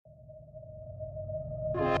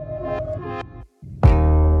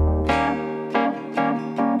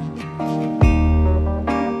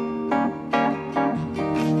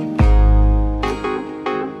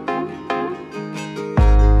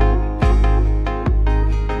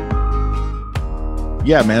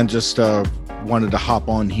Yeah, man, just wanted to hop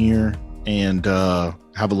on here and have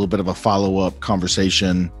a little bit of a follow-up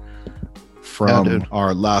conversation from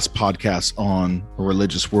our last podcast on a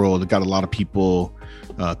religious world. It got a lot of people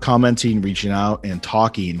commenting, reaching out, and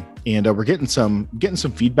talking, and we're getting some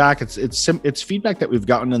feedback. It's feedback that we've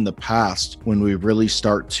gotten in the past when we really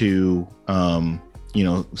start to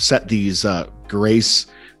set these grace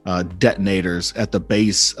detonators at the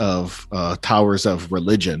base of towers of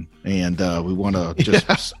religion, and we want to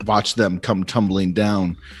just watch them come tumbling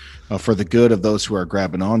down for the good of those who are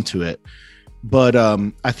grabbing onto it. But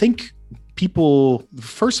I think people,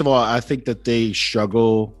 first of all, I think that they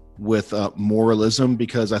struggle with moralism,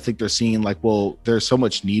 because I think they're seeing like, well, there's so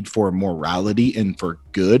much need for morality and for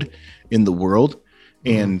good in the world.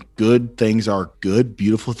 And good things are good,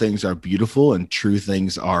 beautiful things are beautiful, and true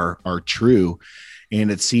things are true. And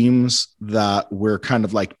it seems that we're kind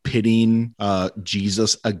of like pitting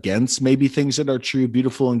Jesus against maybe things that are true,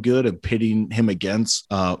 beautiful, and good, and pitting him against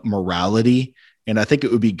morality. And I think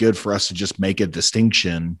it would be good for us to just make a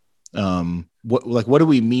distinction. What do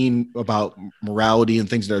we mean about morality and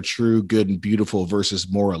things that are true, good, and beautiful versus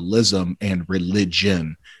moralism and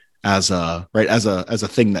religion as a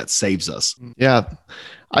thing that saves us? Yeah,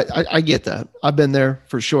 I get that. I've been there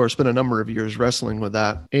for sure. It's been a number of years wrestling with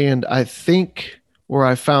that. And I think where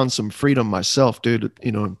I found some freedom myself, dude,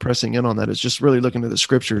 and pressing in on that is just really looking at the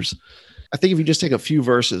scriptures. I think if you just take a few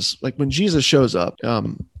verses, like when Jesus shows up,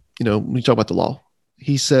 when we talk about the law,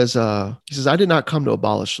 he says, I did not come to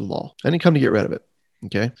abolish the law. I didn't come to get rid of it.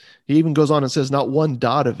 Okay. He even goes on and says, not one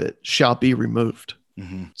dot of it shall be removed.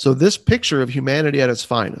 Mm-hmm. So this picture of humanity at its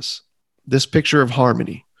finest, this picture of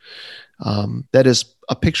harmony, that is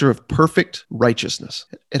a picture of perfect righteousness.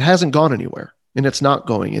 It hasn't gone anywhere, and it's not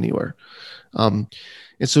going anywhere. And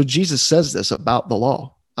so Jesus says this about the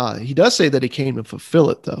law. He does say that he came to fulfill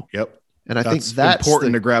it, though. Yep. And I think that's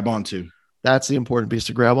important to grab onto. That's the important piece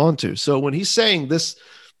to grab onto. So when he's saying this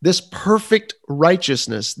perfect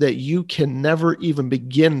righteousness that you can never even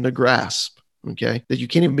begin to grasp, okay, that you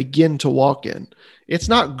can't even begin to walk in, it's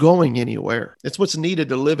not going anywhere. It's what's needed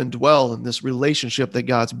to live and dwell in this relationship that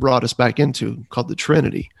God's brought us back into, called the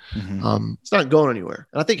Trinity. Mm-hmm. It's not going anywhere.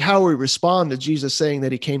 And I think how we respond to Jesus saying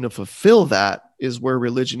that he came to fulfill that is where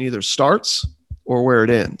religion either starts or where it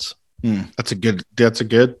ends. That's good.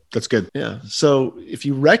 Yeah. So if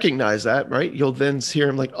you recognize that, right, you'll then hear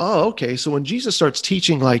him like, oh, okay. So when Jesus starts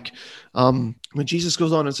teaching, like when Jesus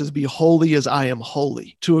goes on and says, be holy as I am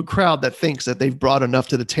holy, to a crowd that thinks that they've brought enough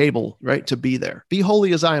to the table, right, to be there. Be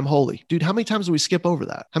holy as I am holy. Dude, how many times do we skip over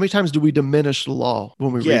that? How many times do we diminish the law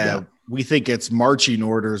when we read that? We think it's marching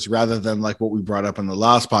orders rather than like what we brought up in the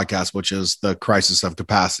last podcast, which is the crisis of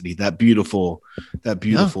capacity, that beautiful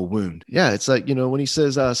wound. Yeah. It's like, when he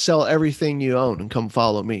says, sell everything you own and come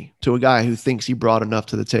follow me, to a guy who thinks he brought enough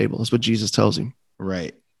to the table. That's what Jesus tells him.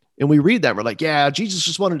 Right. And we read that and we're like, yeah, Jesus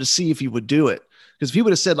just wanted to see if he would do it. Because if he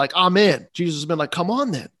would have said like, amen, Jesus has been like, come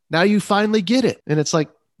on then. Now you finally get it. And it's like,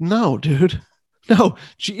 no, dude. No,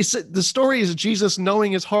 the story is Jesus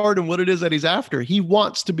knowing his heart and what it is that he's after. He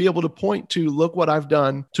wants to be able to point to, look what I've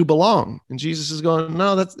done to belong. And Jesus is going,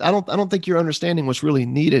 no, I don't think you're understanding what's really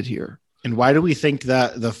needed here. And why do we think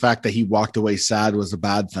that the fact that he walked away sad was a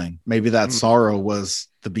bad thing? Maybe that sorrow was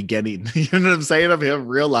the beginning. You know what I'm saying? Of him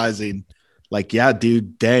realizing like, yeah,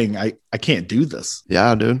 dude, dang, I can't do this.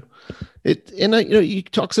 Yeah, dude. He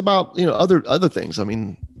talks about, other things. I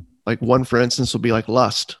mean, like one, for instance, will be like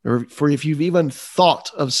lust, or for if you've even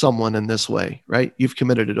thought of someone in this way, right? You've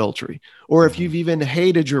committed adultery. Or if you've even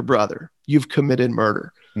hated your brother, you've committed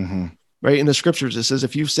murder. Mm-hmm. Right? In the scriptures, it says,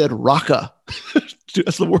 if you've said raka,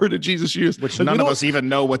 that's the word that Jesus used. Which none of us even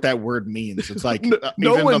know what that word means. It's like, even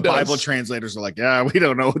the Bible translators are like, yeah, we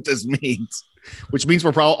don't know what this means. Which means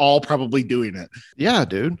we're all probably doing it. Yeah,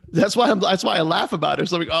 dude. That's why I laugh about it.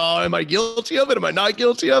 It's like, oh, am I guilty of it? Am I not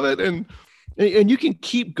guilty of it? And you can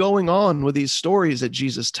keep going on with these stories that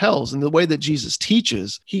Jesus tells, and the way that Jesus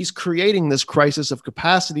teaches, he's creating this crisis of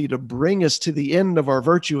capacity to bring us to the end of our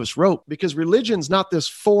virtuous rope, because religion's not this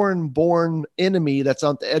foreign-born enemy that's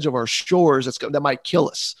on the edge of our shores that might kill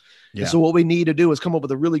us. Yeah. And so what we need to do is come up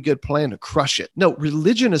with a really good plan to crush it. No,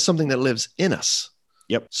 religion is something that lives in us.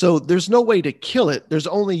 Yep. So there's no way to kill it. There's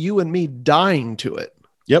only you and me dying to it.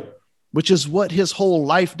 Yep. Which is what his whole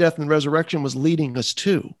life, death, and resurrection was leading us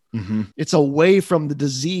to. Mm-hmm. It's away from the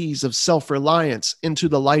disease of self-reliance into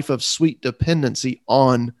the life of sweet dependency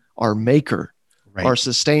on our maker, right, our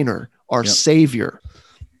sustainer, our savior.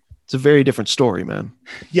 It's a very different story, man.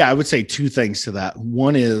 Yeah, I would say two things to that.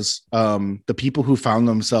 One is the people who found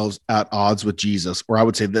themselves at odds with Jesus, or I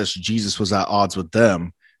would say this, Jesus was at odds with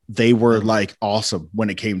them. they were like awesome when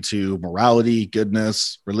it came to morality,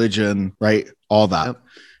 goodness, religion, right? All that. Yep.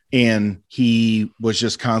 And he was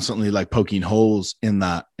just constantly like poking holes in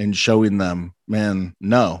that and showing them, man,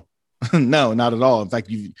 no, no, not at all. In fact,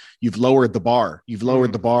 you've lowered the bar. You've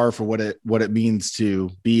lowered the bar for what it means to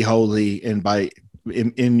be holy. And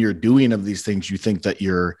in your doing of these things, you think that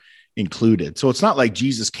you're included. So it's not like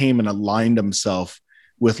Jesus came and aligned himself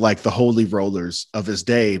with like the holy rollers of his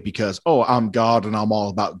day because, oh, I'm God and I'm all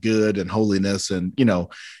about good and holiness and,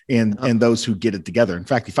 and those who get it together. In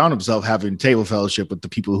fact, he found himself having table fellowship with the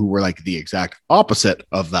people who were like the exact opposite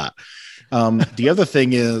of that. The other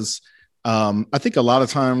thing is, I think a lot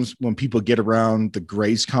of times when people get around the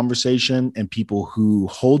grace conversation and people who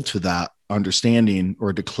hold to that understanding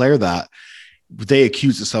or declare that, they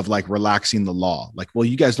accuse us of like relaxing the law. Like, well,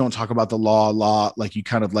 you guys don't talk about the law a lot. Like you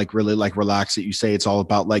kind of like really like relax it. You say it's all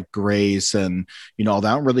about like grace and, I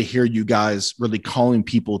don't really hear you guys really calling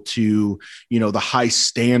people to, the high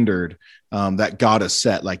standard that God has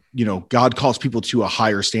set. Like, God calls people to a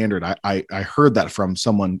higher standard. I heard that from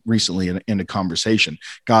someone recently in a conversation.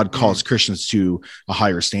 God calls Christians to a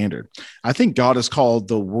higher standard. I think God has called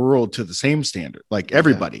the world to the same standard, like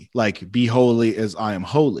everybody, like be holy as I am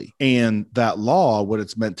holy. And that law, what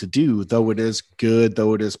it's meant to do, though it is good,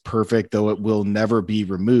 though it is perfect, though it will never be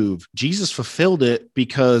removed, Jesus fulfilled it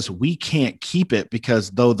because we can't keep it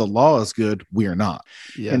because though the law is good, we are not.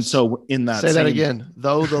 Yes. And so in that that again,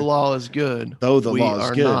 though the law is good, though the law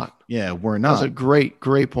is good, not. Yeah, we're not. That's a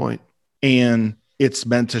great point. And it's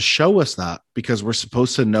meant to show us that because we're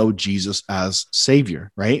supposed to know Jesus as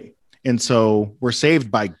Savior, right? And so we're saved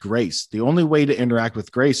by grace. The only way to interact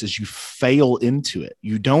with grace is you fail into it.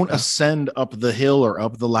 You don't ascend up the hill or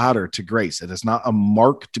up the ladder to grace. It is not a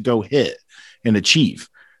mark to go hit and achieve,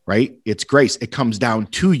 right? It's grace. It comes down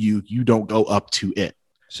to you. You don't go up to it.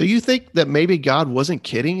 So you think that maybe God wasn't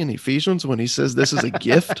kidding in Ephesians when he says this is a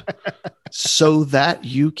gift so that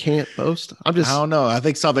you can't boast? I don't know. I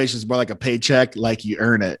think salvation is more like a paycheck, like you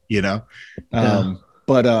earn it,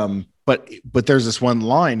 But there's this one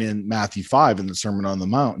line in Matthew 5 in the Sermon on the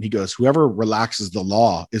Mount. And he goes, whoever relaxes the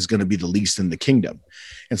law is going to be the least in the kingdom.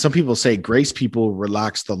 And some people say grace people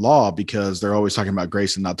relax the law because they're always talking about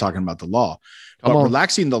grace and not talking about the law. But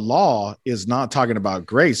relaxing the law is not talking about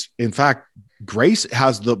grace. In fact, grace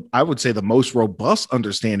has I would say the most robust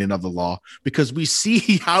understanding of the law because we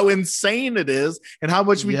see how insane it is and how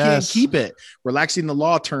much we can't keep it. Relaxing the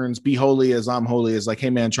law turns be holy as I'm holy is like, hey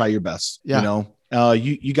man, try your best. Yeah.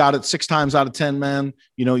 You got it 6 times out of 10, man.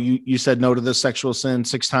 You said no to this sexual sin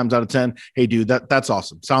 6 times out of 10. Hey dude, that's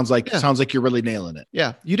awesome. Sounds like you're really nailing it.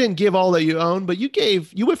 Yeah. You didn't give all that you own, but you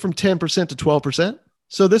went from 10% to 12%.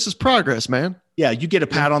 So this is progress, man. Yeah, you get a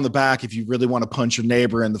pat on the back if you really want to punch your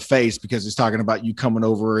neighbor in the face because he's talking about you coming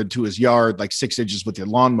over into his yard like 6 inches with your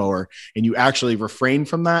lawnmower, and you actually refrain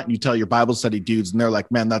from that and you tell your Bible study dudes and they're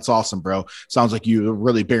like, man, that's awesome, bro. Sounds like you're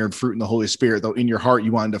really bearing fruit in the Holy Spirit, though in your heart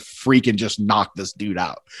you wanted to freaking just knock this dude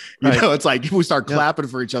out. It's like we start clapping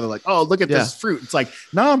for each other like, oh, look at this fruit. It's like,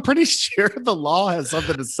 no, I'm pretty sure the law has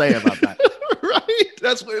something to say about that.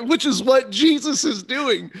 Which is what Jesus is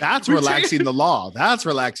doing. That's relaxing the law. That's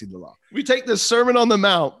relaxing the law. We take this Sermon on the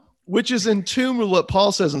Mount, which is in tune with what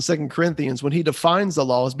Paul says in 2 Corinthians when he defines the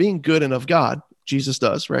law as being good and of God. Jesus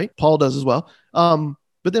does, right? Paul does as well.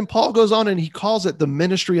 But then Paul goes on and he calls it the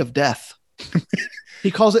ministry of death. He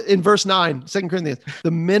calls it in verse 9, 2 Corinthians,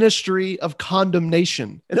 the ministry of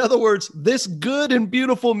condemnation. In other words, this good and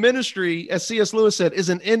beautiful ministry, as C.S. Lewis said, is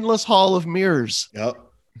an endless hall of mirrors. Yep.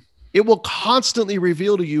 It will constantly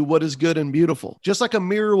reveal to you what is good and beautiful, just like a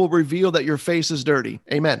mirror will reveal that your face is dirty.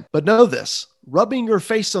 Amen. But know this, rubbing your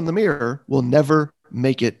face on the mirror will never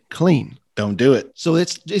make it clean. Don't do it. So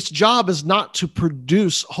its job is not to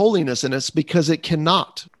produce holiness in us because it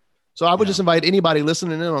cannot. So I would just invite anybody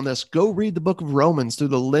listening in on this, go read the book of Romans through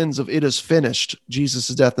the lens of it is finished, Jesus'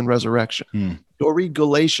 death and resurrection. Go read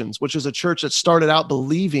Galatians, which is a church that started out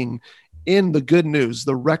believing in the good news,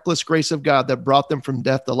 the reckless grace of God that brought them from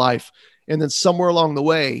death to life. And then somewhere along the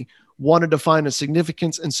way, wanted to find a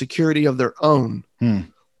significance and security of their own,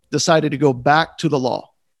 decided to go back to the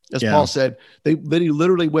law. As Paul said, they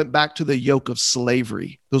literally went back to the yoke of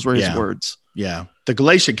slavery. Those were his words. Yeah. The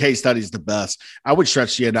Galatian case study is the best. I would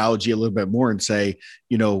stretch the analogy a little bit more and say,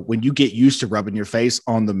 when you get used to rubbing your face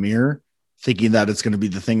on the mirror, thinking that it's going to be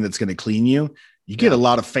the thing that's going to clean you, you get a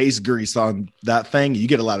lot of face grease on that thing. You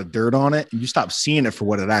get a lot of dirt on it and you stop seeing it for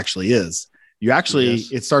what it actually is. You actually,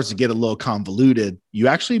 it starts to get a little convoluted. You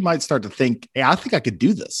actually might start to think, hey, I think I could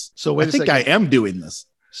do this. So I think I am doing this.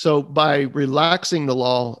 So by relaxing the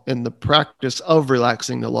law and the practice of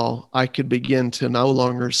relaxing the law, I could begin to no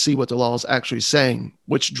longer see what the law is actually saying,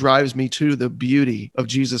 which drives me to the beauty of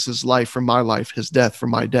Jesus's life for my life, his death for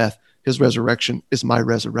my death. His resurrection is my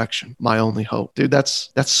resurrection, my only hope. Dude, that's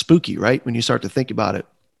spooky, right? When you start to think about it,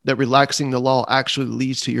 that relaxing the law actually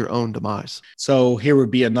leads to your own demise. So here would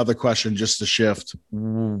be another question just to shift.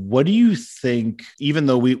 What do you think, even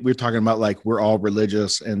though we're talking about like we're all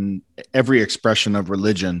religious and every expression of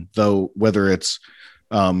religion, though, whether it's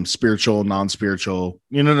spiritual, non-spiritual,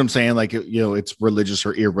 you know what I'm saying? Like, it's religious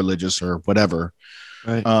or irreligious or whatever.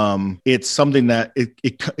 Right. It's something that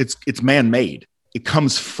it's man-made. It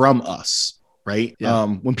comes from us. Right. Yeah.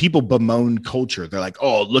 When people bemoan culture, they're like,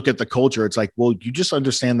 oh, look at the culture. It's like, well, you just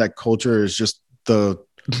understand that culture is just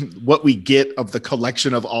what we get of the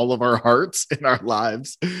collection of all of our hearts in our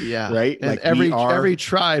lives. Yeah. Right. And like every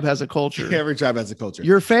tribe has a culture. Every tribe has a culture.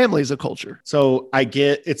 Your family's a culture. So I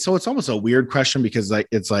get it. So it's almost a weird question because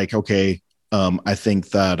it's like, okay, I think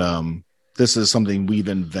that this is something we've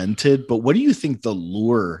invented, but what do you think the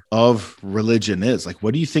lure of religion is? Like,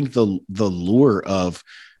 what do you think the lure of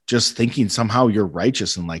just thinking somehow you're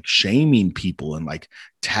righteous and like shaming people and like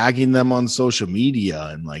tagging them on social media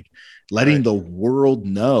and like letting the world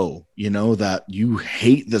know, that you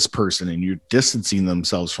hate this person and you're distancing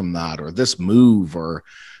themselves from that or this move or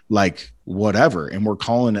like whatever. And we're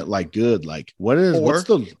calling it like good. Like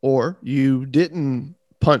or you didn't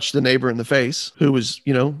punch the neighbor in the face who was,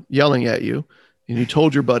 yelling at you. And you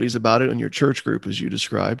told your buddies about it in your church group, as you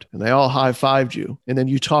described, and they all high-fived you. And then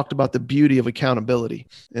you talked about the beauty of accountability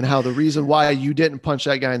and how the reason why you didn't punch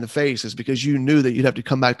that guy in the face is because you knew that you'd have to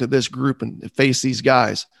come back to this group and face these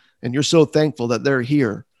guys. And you're so thankful that they're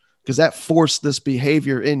here because that forced this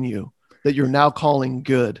behavior in you that you're now calling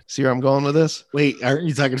good. See where I'm going with this? Wait, aren't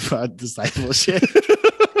you talking about discipleship?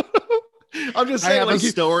 I'm just saying, I have a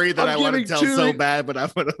story that I want to tell so bad, but I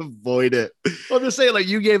want to avoid it. I'm just saying, like,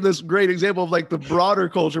 you gave this great example of like the broader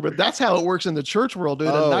culture, but that's how it works in the church world, dude.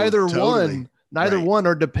 Oh, and neither one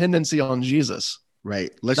are dependency on Jesus.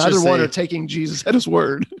 Right. Neither one are taking Jesus at his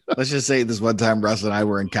word. Let's just say this one time, Russ and I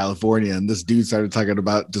were in California and this dude started talking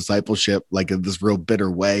about discipleship like in this real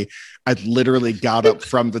bitter way. I literally got up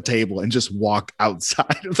from the table and just walked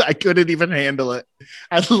outside. I couldn't even handle it.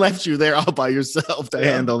 I left you there all by yourself to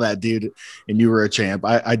handle that, dude. And you were a champ.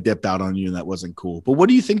 I dipped out on you and that wasn't cool. But what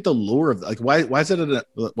do you think the lure of, like, why is it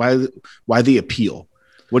why the appeal?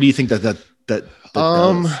 What do you think that does?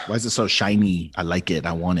 Why is it so shiny? I like it.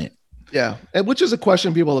 I want it. Yeah. And which is a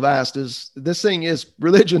question people have asked is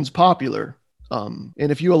religion's popular. And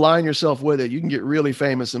if you align yourself with it, you can get really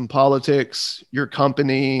famous in politics, your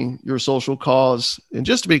company, your social cause. And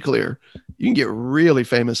just to be clear, you can get really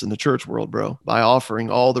famous in the church world, bro, by offering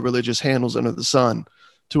all the religious handles under the sun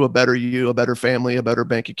to a better you, a better family, a better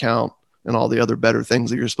bank account, and all the other better things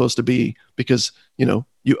that you're supposed to be because,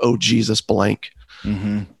 you owe Jesus blank,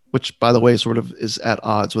 which, by the way, sort of is at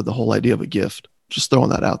odds with the whole idea of a gift. Just throwing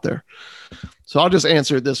that out there. So I'll just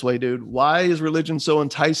answer it this way, dude. Why is religion so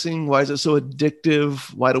enticing? Why is it so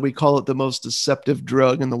addictive? Why do we call it the most deceptive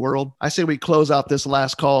drug in the world? I say we close out this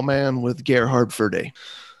last call, man, with Gerhard Forde,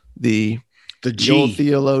 the old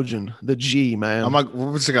theologian, the G, man.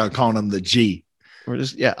 We're just gonna call him the G.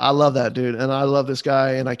 I love that, dude. And I love this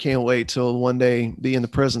guy. And I can't wait till one day be in the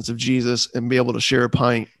presence of Jesus and be able to share a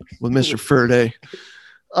pint with Mr. Forde.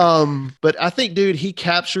 But I think, dude, he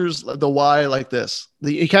captures the why like this.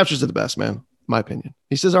 He captures it the best, man, in my opinion.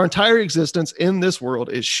 He says our entire existence in this world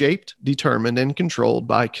is shaped, determined, and controlled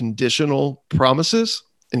by conditional promises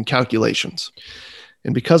and calculations.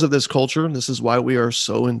 And because of this culture, this is why we are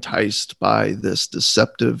so enticed by this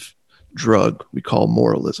deceptive drug we call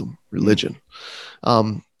moralism, religion.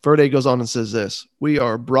 Ferde goes on and says this: we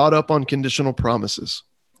are brought up on conditional promises.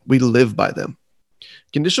 We live by them.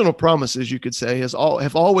 Conditional promises, you could say,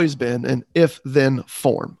 have always been an if-then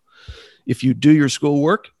form. If you do your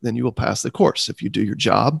schoolwork, then you will pass the course. If you do your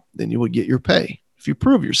job, then you will get your pay. If you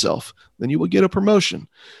prove yourself, then you will get a promotion.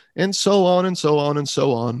 And so on and so on and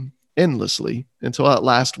so on, endlessly, until at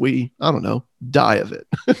last we, die of it.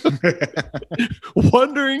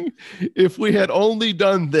 Wondering if we had only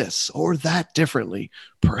done this or that differently,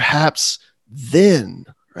 perhaps then...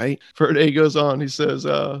 Right? Ferde goes on. He says,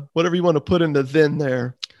 whatever you want to put into then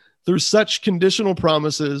there, through such conditional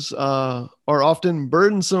promises are often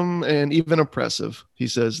burdensome and even oppressive. He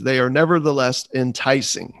says they are nevertheless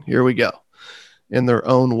enticing. Here we go. In their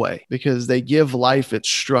own way, because they give life its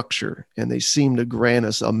structure and they seem to grant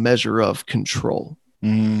us a measure of control.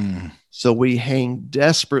 So we hang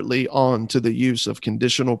desperately on to the use of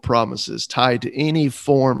conditional promises tied to any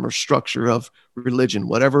form or structure of religion,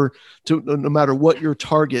 whatever, no matter what your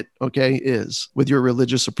target, okay, is with your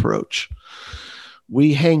religious approach.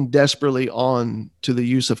 We hang desperately on to the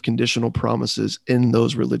use of conditional promises in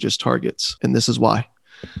those religious targets. And this is why.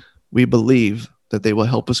 We believe that they will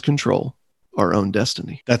help us control our own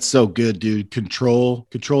destiny. That's so good, dude. Control.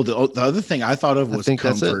 The other thing I thought of was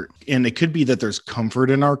comfort. And it could be that there's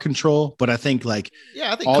comfort in our control, but I think I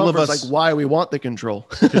think all of us, like why we want the control.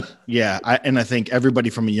 Yeah. I think everybody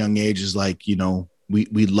from a young age is like,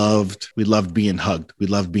 we loved being hugged. We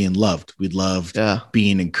loved being loved. We loved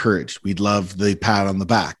being encouraged. We loved the pat on the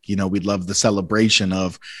back. We loved the celebration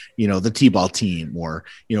of, the T-ball team or,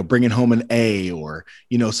 bringing home an A or,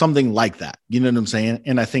 something like that. You know what I'm saying?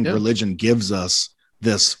 And I think religion gives us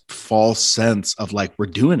this false sense of like, we're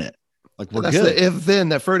doing it. Like we're good. That's the if then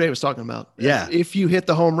that Ferde was talking about. Yeah. If you hit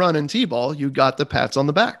the home run in T-ball, you got the pats on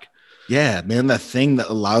the back. Yeah, man, that thing that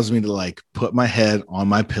allows me to like put my head on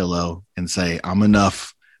my pillow and say, I'm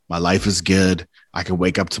enough. My life is good. I can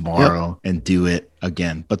wake up tomorrow and do it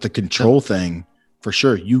again. But the control thing, for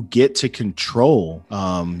sure, you get to control.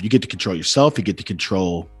 You get to control yourself. You get to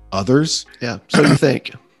control others. Yeah. So you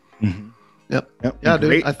think. Mm-hmm. Yep. Yeah,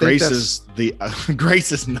 dude. I think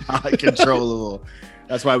grace is not controllable.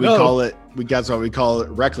 That's why we call it. That's why we call it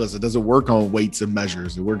reckless. It doesn't work on weights and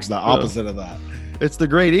measures. It works the opposite of that. It's the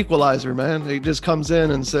great equalizer, man. It just comes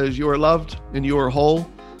in and says, you are loved and you are whole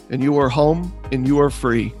and you are home and you are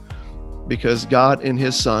free because God in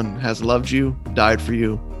his son has loved you, died for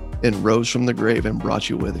you, and rose from the grave and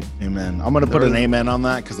brought you with him. Amen. I'm going to put an amen on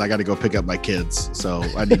that because I got to go pick up my kids. So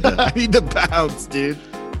I need to bounce, dude.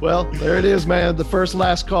 Well, there it is, man. The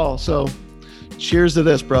last call. So cheers to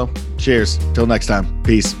this, bro. Cheers. Till next time.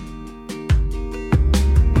 Peace.